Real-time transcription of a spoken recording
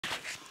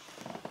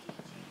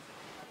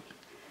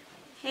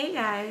Hey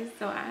guys,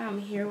 so I am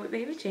here with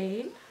baby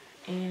Jade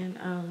and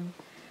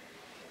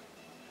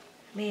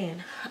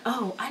man,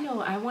 oh, I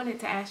know I wanted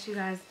to ask you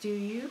guys, do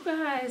you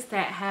guys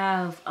that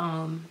have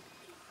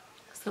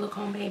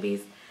silicone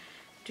babies,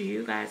 do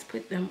you guys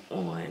put them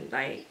on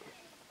like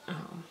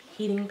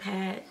heating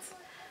pads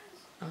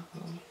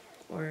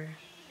or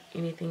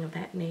anything of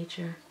that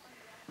nature?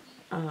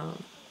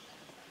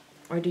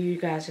 Or do you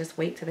guys just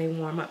wait till they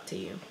warm up to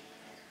you?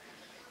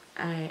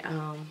 I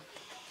um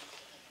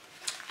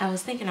I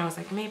was thinking, I was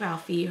like, maybe I'll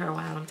feed her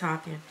while I'm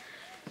talking.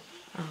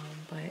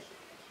 But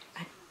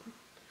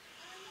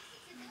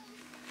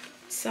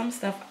some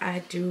stuff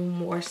I do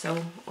more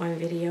so on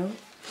video,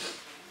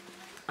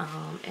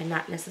 and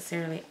not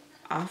necessarily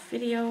off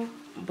video,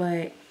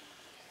 but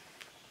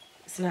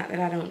it's not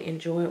that I don't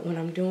enjoy it when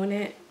I'm doing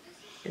it.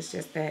 It's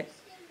just that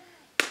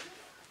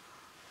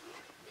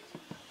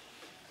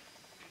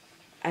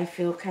I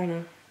feel kind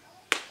of,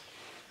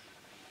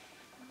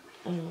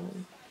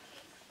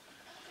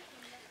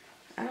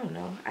 I don't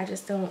know. I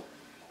just don't,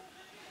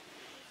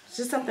 it's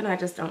just something I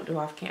just don't do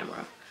off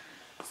camera.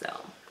 So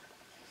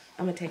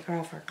I'm going to take her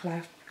off her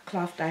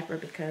cloth diaper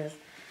because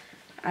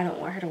I don't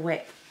want her to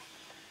wet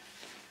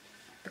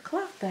the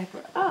cloth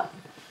diaper up.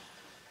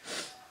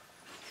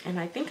 And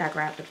I think I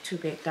grabbed a too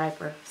big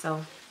diaper,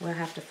 so we'll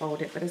have to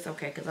fold it, but it's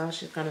okay because all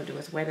she's going to do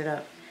is wet it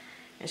up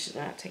and she's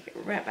going to take it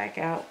right back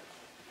out.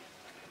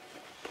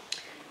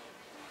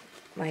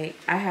 Like,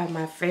 I have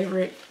my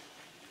favorite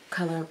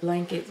color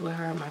blankets with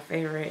her, my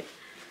favorite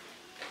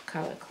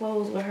color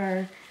clothes with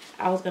her.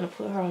 I was going to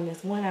put her on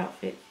this one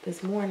outfit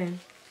this morning,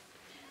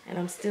 and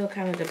I'm still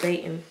kind of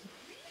debating,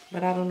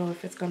 but I don't know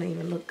if it's going to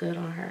even look good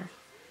on her.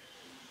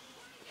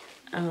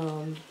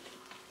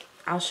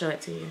 I'll show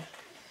it to you.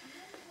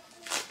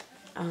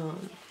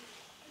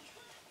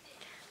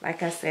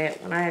 Like I said,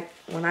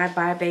 when I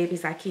buy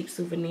babies, I keep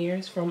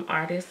souvenirs from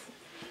artists.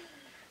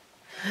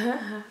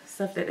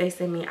 Stuff that they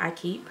send me, I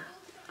keep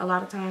a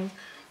lot of times.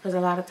 Because a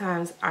lot of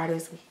times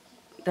artists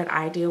that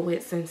I deal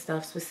with send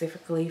stuff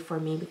specifically for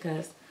me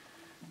because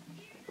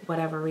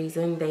whatever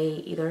reason, they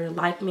either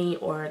like me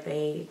or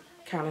they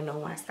kind of know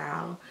my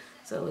style.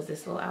 So it was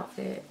this little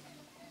outfit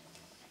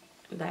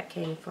that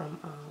came from,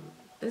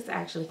 this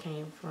actually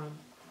came from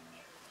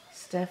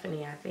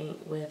Stephanie, I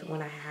think, with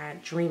when I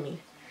had Dreamy.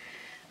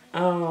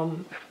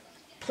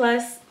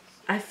 Plus,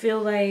 I feel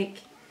like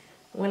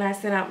when I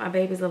send out my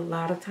babies, a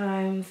lot of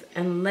times,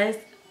 unless,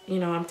 you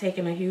know, I'm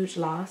taking a huge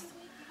loss,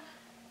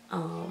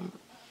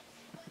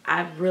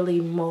 I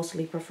really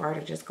mostly prefer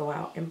to just go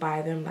out and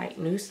buy them like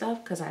new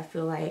stuff because I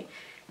feel like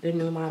the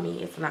new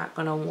mommy is not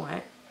gonna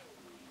want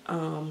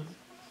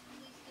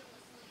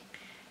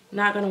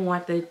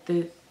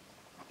the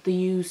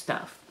used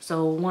stuff.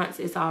 So once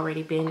it's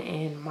already been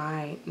in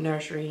my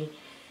nursery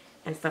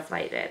and stuff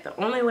like that. The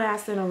only way I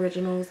send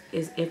originals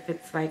is if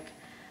it's like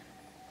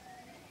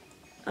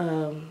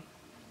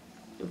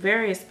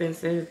very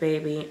expensive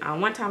baby.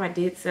 One time I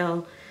did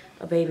sell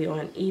a baby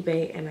on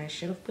eBay, and I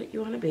should have put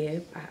you on a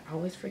bib. I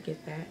always forget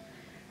that.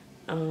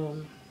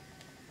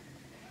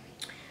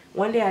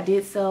 One day I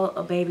did sell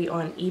a baby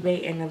on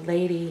eBay, and a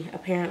lady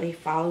apparently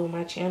followed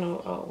my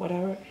channel or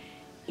whatever,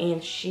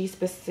 and she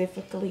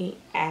specifically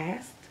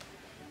asked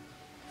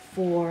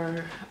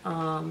for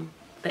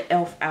the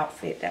elf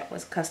outfit that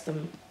was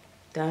custom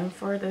done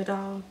for the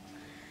doll.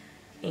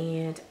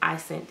 And I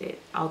sent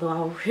it. Although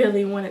I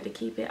really wanted to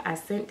keep it, I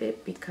sent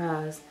it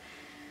because,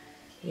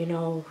 you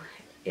know,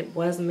 it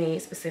was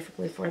made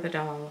specifically for the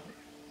doll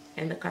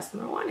and the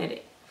customer wanted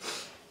it.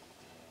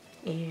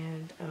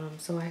 And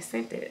so I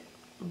sent it.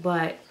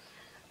 But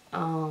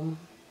so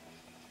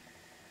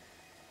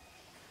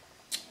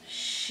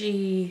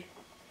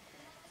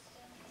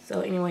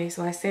anyway,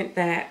 so I sent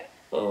that.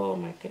 Oh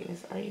my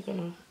goodness, are you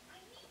gonna,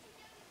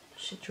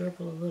 should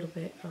dribble a little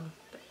bit.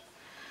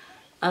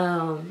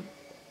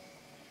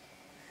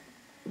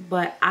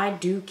 But I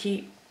do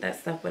keep that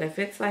stuff. But if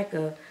it's like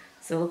a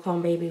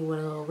silicone baby with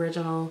an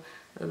original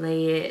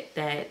lid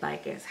that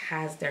like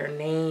has their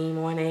name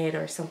on it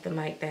or something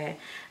like that,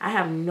 I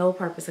have no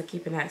purpose of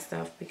keeping that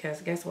stuff because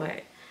guess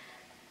what?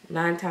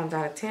 9 times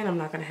out of 10, I'm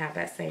not going to have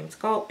that same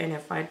scope. And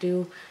if I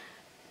do,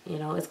 you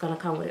know, it's going to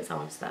come with its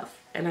own stuff.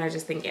 And I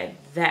just think at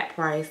that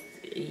price,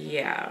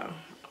 yeah,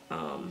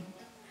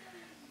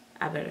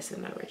 I better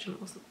send the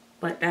originals.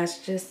 But that's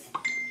just,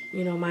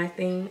 you know, my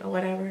thing or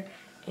whatever.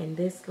 And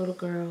this little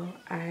girl,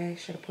 I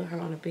should have put her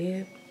on a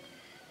bib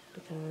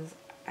because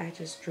I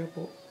just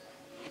dribbled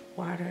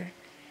water.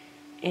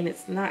 And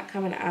it's not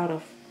coming out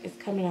of, it's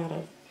coming out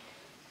of,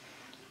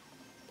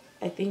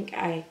 I think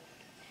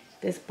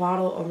this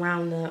bottle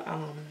around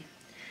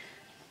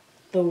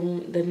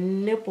the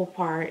nipple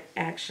part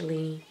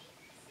actually,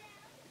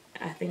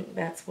 I think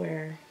that's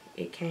where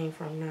it came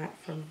from, not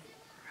from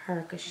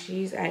her, because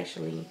she's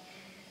actually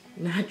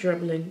not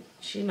dribbling.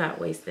 She's not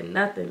wasting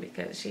nothing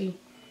because she's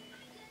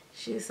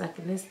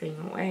sucking this thing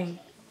away.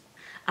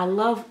 I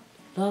love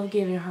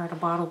giving her the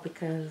bottle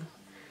because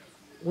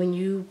when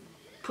you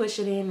push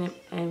it in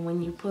and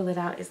when you pull it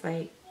out, it's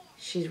like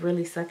she's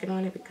really sucking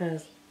on it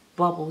because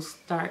bubbles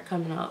start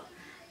coming up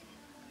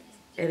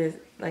it is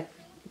like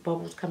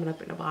bubbles coming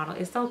up in the bottle.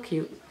 It's so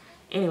cute.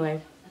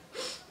 Anyway,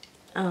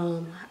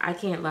 I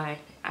can't lie.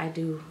 I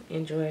do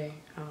enjoy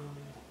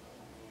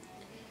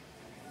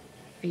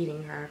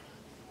feeding her.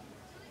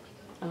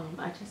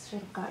 I just should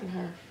have gotten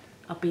her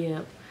a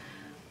bib.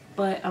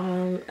 But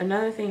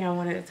another thing I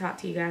wanted to talk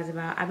to you guys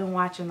about, I've been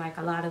watching like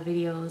a lot of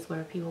videos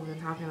where people have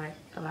been talking like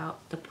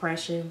about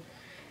depression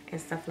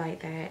and stuff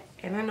like that.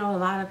 And I know a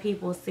lot of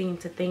people seem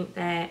to think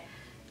that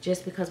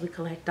just because we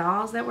collect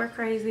dolls that we're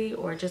crazy,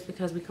 or just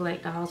because we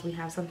collect dolls we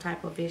have some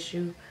type of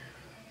issue.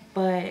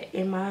 But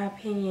in my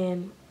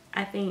opinion,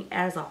 I think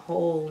as a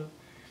whole,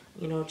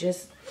 you know,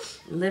 just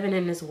living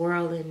in this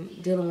world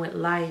and dealing with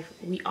life,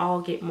 we all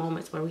get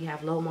moments where we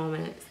have low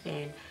moments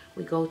and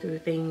we go through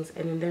things.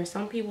 And then there's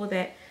some people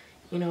that,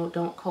 you know,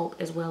 don't cope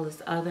as well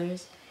as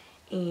others.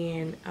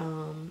 And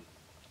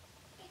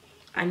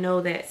I know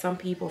that some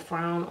people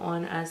frown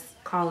on us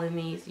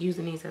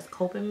using these as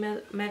coping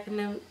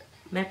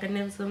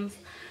mechanisms.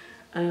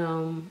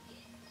 I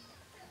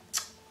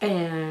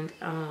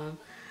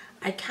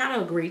kind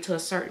of agree to a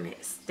certain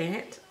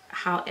extent.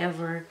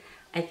 However,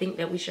 I think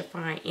that we should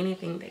find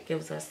anything that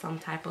gives us some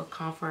type of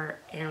comfort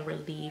and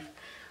relief.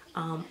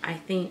 I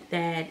think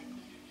that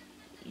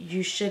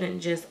you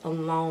shouldn't just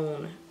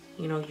alone,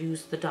 you know,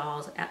 use the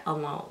dolls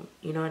alone.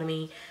 You know what I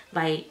mean?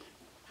 Like,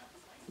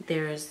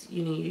 there's,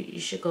 you know, you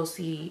should go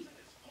see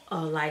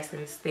a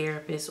licensed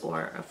therapist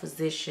or a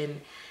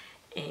physician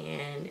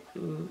and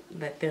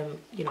let them,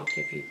 you know,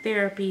 give you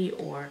therapy,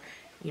 or,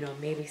 you know,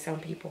 maybe some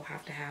people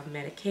have to have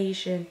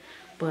medication,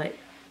 but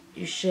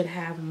you should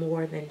have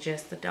more than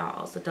just the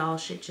dolls. The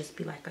dolls should just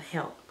be like a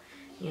help,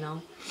 you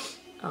know.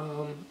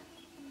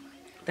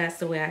 That's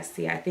the way I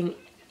see it. I think,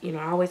 you know,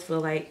 I always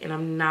feel like, and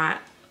I'm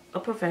not a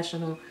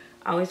professional,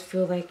 I always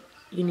feel like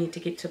you need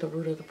to get to the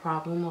root of the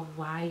problem of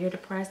why you're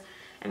depressed.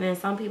 And then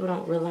some people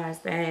don't realize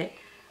that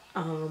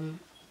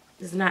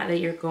it's not that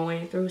you're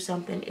going through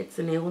something, it's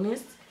an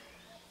illness.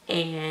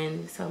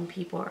 And some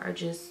people are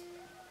just,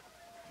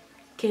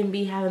 can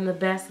be having the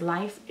best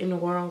life in the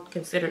world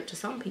considered to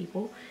some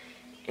people,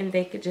 and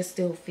they could just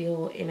still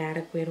feel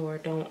inadequate or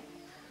don't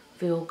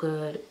feel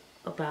good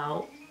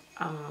about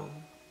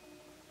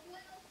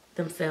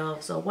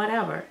themselves or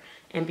whatever,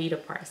 and be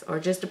depressed, or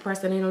just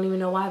depressed and they don't even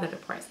know why they're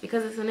depressed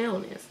because it's an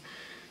illness.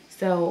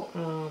 So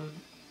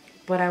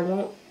but I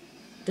won't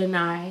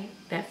deny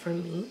that for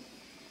me,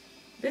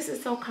 this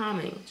is so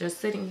calming, just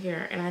sitting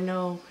here. And I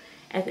know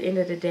at the end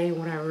of the day,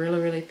 when I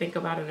really think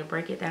about it and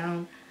break it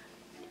down,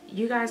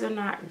 you guys are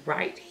not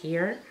right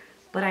here,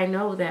 but I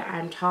know that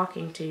I'm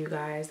talking to you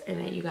guys and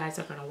that you guys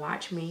are going to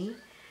watch me,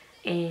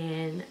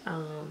 and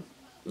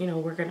you know,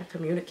 we're going to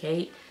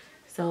communicate.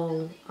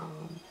 So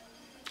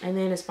and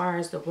then as far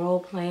as the role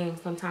playing,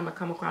 sometimes I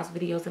come across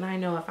videos, and I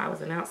know if I was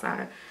an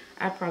outsider,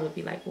 I'd probably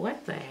be like,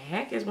 what the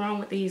heck is wrong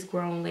with these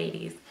grown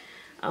ladies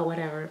or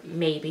whatever.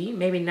 Maybe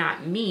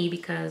not me,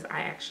 because I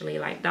actually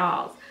like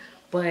dolls,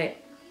 but,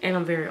 and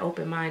I'm very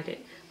open-minded.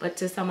 But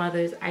to some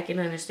others, I can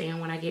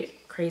understand when I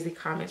get crazy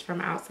comments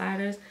from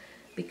outsiders,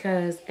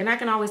 because, and I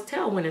can always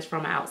tell when it's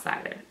from an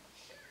outsider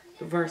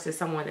versus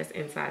someone that's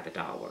inside the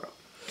doll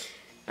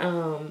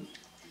world.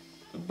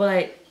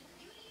 But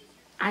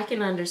I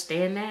can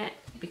understand that,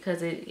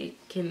 because it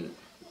can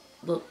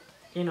look,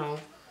 you know,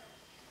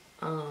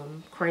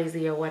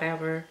 crazy or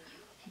whatever.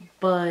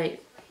 But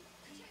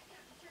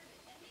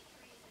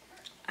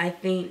I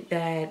think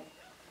that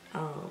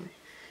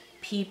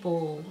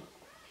people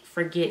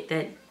forget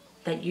that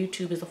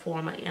YouTube is a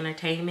form of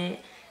entertainment.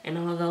 And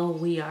although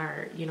we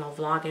are, you know,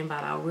 vlogging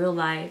about our real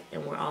life,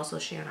 and we're also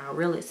sharing our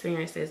real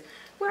experiences,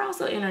 we're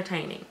also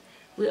entertaining.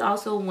 We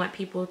also want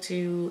people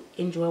to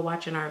enjoy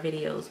watching our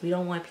videos. We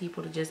don't want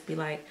people to just be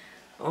like,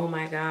 oh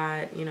my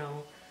God, you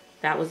know,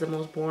 that was the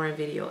most boring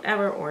video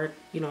ever, or,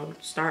 you know,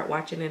 start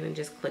watching it and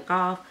just click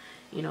off.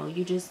 You know,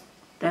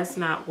 that's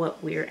not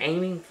what we're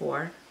aiming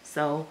for.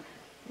 So,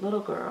 little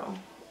girl,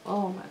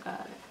 oh my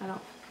God,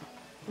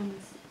 let me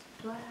see,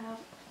 do I have?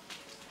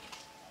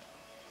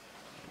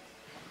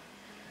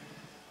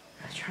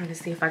 I'm trying to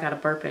see if I got a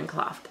burping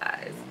cloth,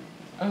 guys.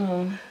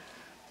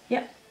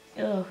 Yep.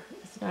 Oh,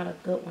 it's not a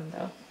good one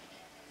though.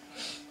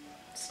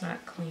 It's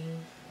not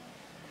clean.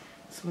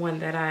 It's one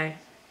that I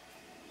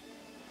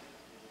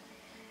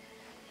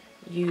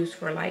use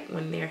for like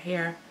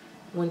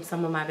when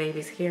some of my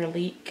baby's hair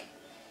leak.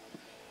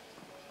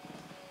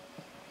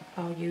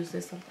 I'll use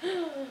this one.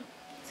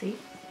 See,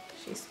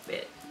 she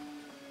spit.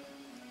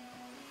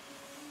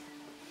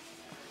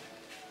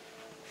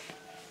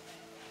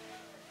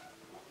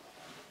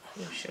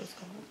 Oh, she was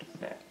going to do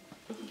that.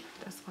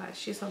 That's why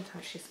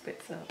sometimes she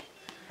spits up.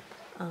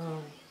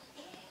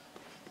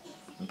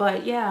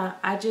 But yeah,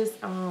 I just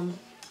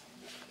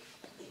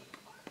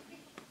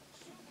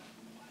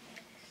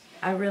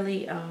I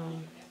really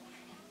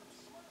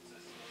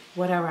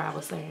whatever I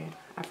was saying,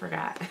 I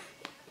forgot.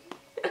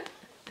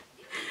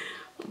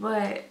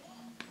 But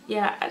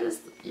yeah, I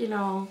just, you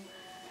know,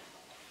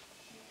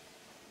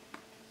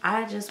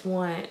 I just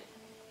want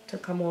to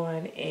come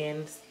on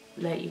and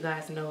let you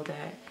guys know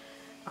that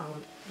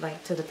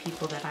like to the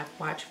people that I've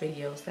watched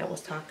videos that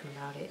was talking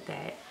about it,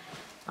 that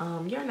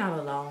you're not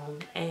alone.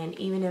 And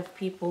even if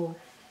people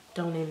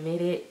don't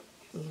admit it,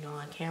 you know,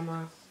 on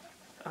camera,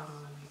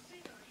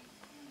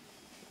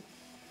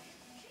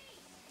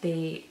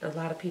 a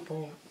lot of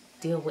people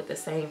deal with the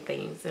same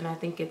things. And I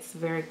think it's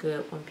very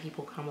good when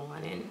people come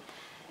on and,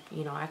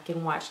 you know, I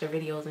can watch their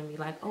videos and be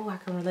like, oh, I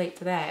can relate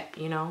to that,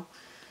 you know.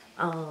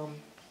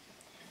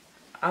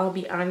 I'll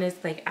be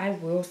honest, like, I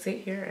will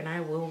sit here and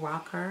I will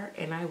rock her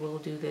and I will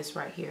do this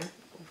right here,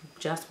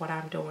 just what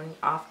I'm doing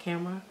off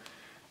camera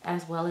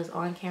as well as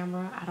on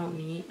camera. I don't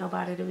need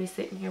nobody to be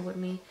sitting here with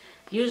me.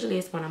 Usually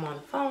it's when I'm on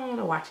the phone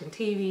or watching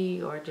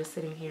TV or just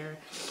sitting here,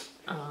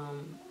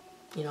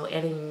 you know,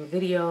 editing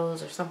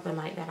videos or something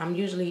like that. I'm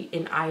usually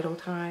in idle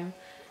time,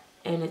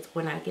 and it's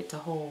when I get to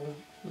hold,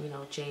 you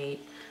know, Jade.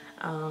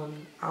 I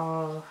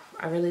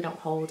really don't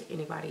hold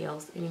anybody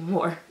else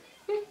anymore.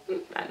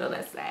 I know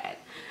that's sad.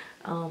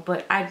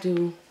 But I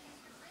do,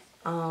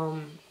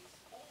 I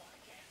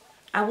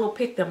will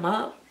pick them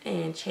up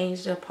and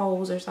change the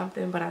pose or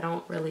something, but I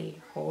don't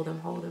really hold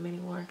them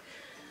anymore.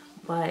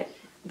 But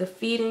the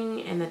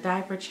feeding and the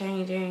diaper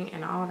changing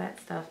and all that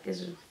stuff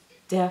is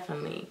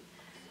definitely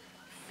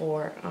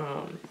for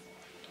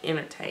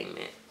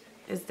entertainment.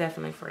 It's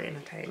definitely for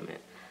entertainment.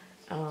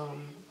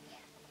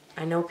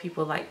 I know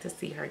people like to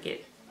see her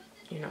get,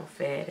 you know,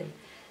 fed, and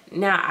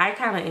now I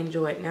kind of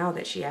enjoy it now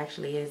that she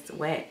actually is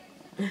wet.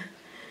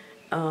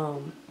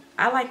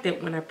 I liked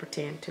it when I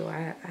pretend to.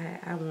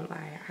 I won't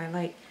lie. I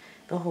like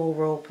the whole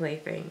role play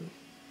thing.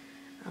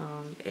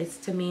 It's,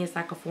 to me, it's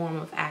like a form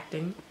of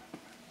acting.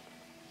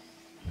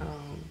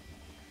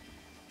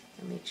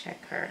 Let me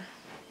check her.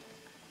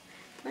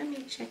 Let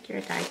me check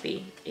your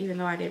diaper, even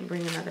though I didn't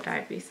bring another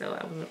diaper, so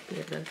I won't be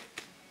able to.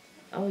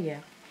 Oh yeah.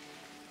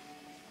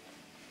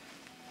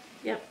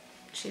 Yep,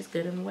 she's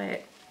good and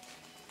wet.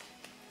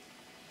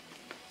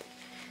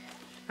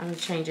 I'm gonna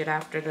change it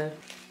after the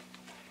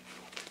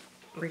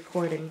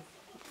recording,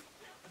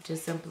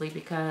 just simply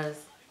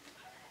because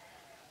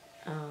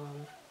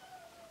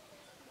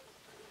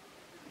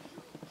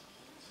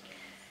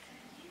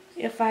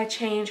if I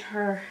change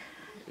her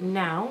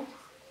now,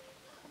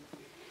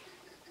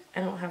 I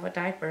don't have a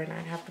diaper and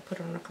I'd have to put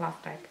her on a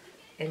cloth diaper.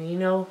 And you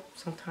know,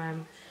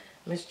 sometimes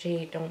Miss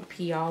Jade don't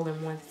pee all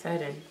in one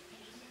setting.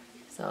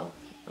 So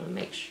I'll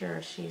make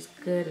sure she's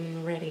good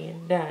and ready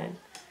and done.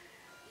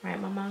 Right,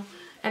 Mama?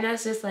 And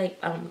that's just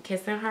like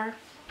kissing her.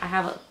 I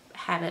have a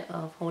habit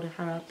of holding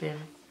her up and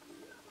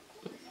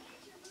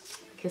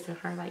kissing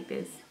her like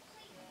this.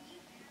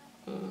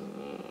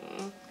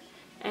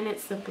 And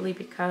it's simply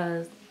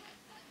because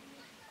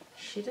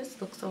she just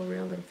looks so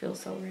real and feels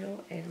so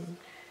real, and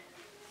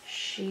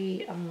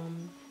she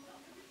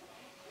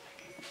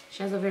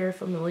has a very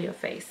familiar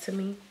face to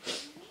me,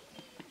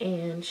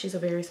 and she's a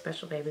very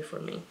special baby for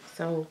me.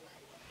 So,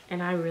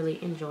 and I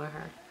really enjoy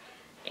her.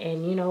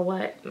 And you know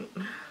what?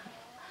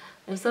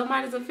 If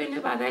somebody's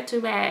offended by that,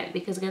 too bad,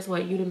 because guess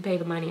what? You didn't pay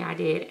the money, I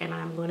did, and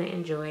I'm going to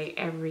enjoy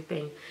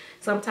everything.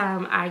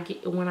 Sometimes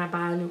when I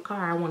buy a new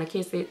car, I want to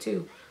kiss it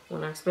too,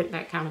 when I spent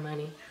that kind of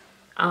money.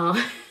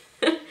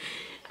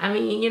 I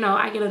mean, you know,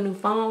 I get a new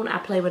phone, I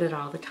play with it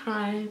all the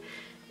time.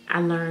 I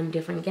learn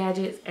different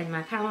gadgets, and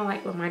I kind of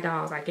like with my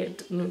dolls. I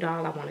get a new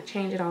doll, I want to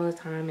change it all the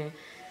time and,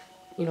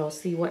 you know,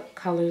 see what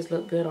colors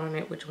look good on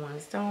it, which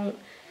ones don't,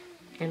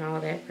 and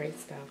all that great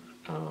stuff.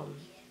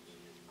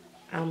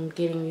 I'm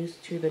getting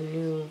used to the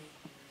new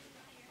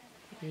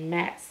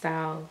matte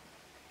style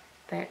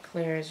that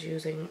Claire is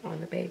using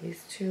on the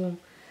babies too.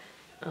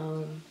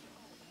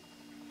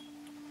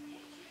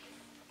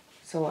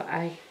 So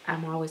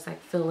I'm always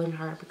like feeling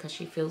her because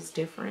she feels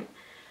different.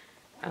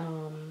 I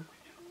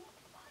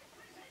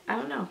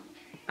don't know.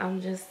 I'm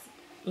just,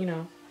 you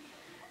know,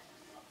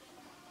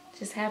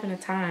 just having a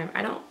time.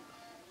 I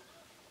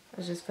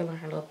was just feeling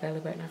her little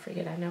belly button. I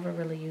forget, I never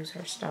really use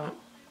her stomach.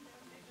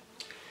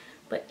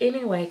 But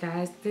anyway,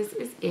 guys, this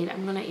is it.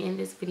 I'm going to end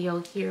this video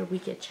here. We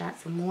can chat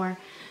some more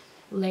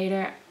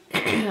later.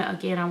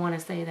 Again, I want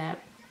to say that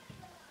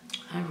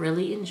I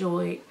really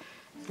enjoyed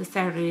the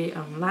Saturday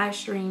live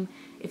stream.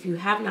 If you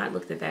have not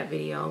looked at that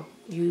video,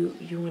 you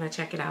want to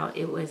check it out.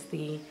 It was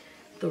the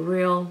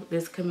real,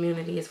 this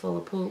community is full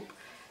of poop.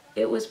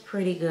 It was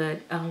pretty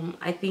good.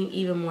 I think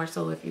even more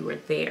so if you were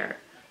there.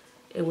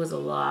 It was a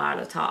lot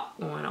of talk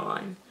going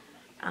on.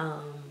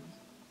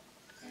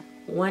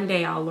 One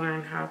day I'll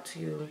learn how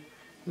to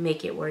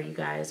make it where you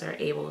guys are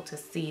able to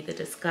see the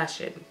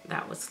discussion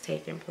that was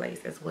taking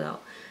place as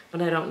well,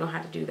 but I don't know how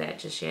to do that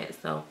just yet.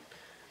 So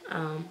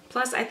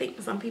plus I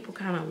think some people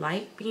kind of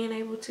like being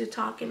able to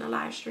talk in a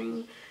live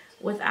stream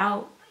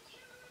without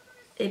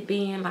it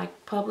being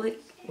like public,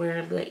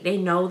 where like they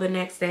know the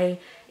next day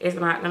it's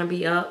not going to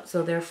be up,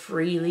 so they're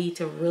freely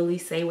to really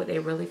say what they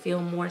really feel,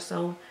 more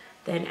so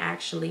than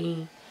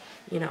actually,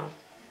 you know,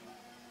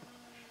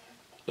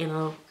 in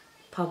a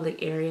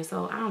public area.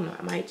 So I don't know,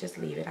 I might just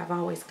leave it. I've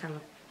always kind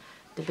of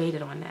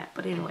debated on that,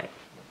 but anyway,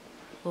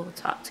 we'll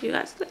talk to you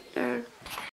guys later.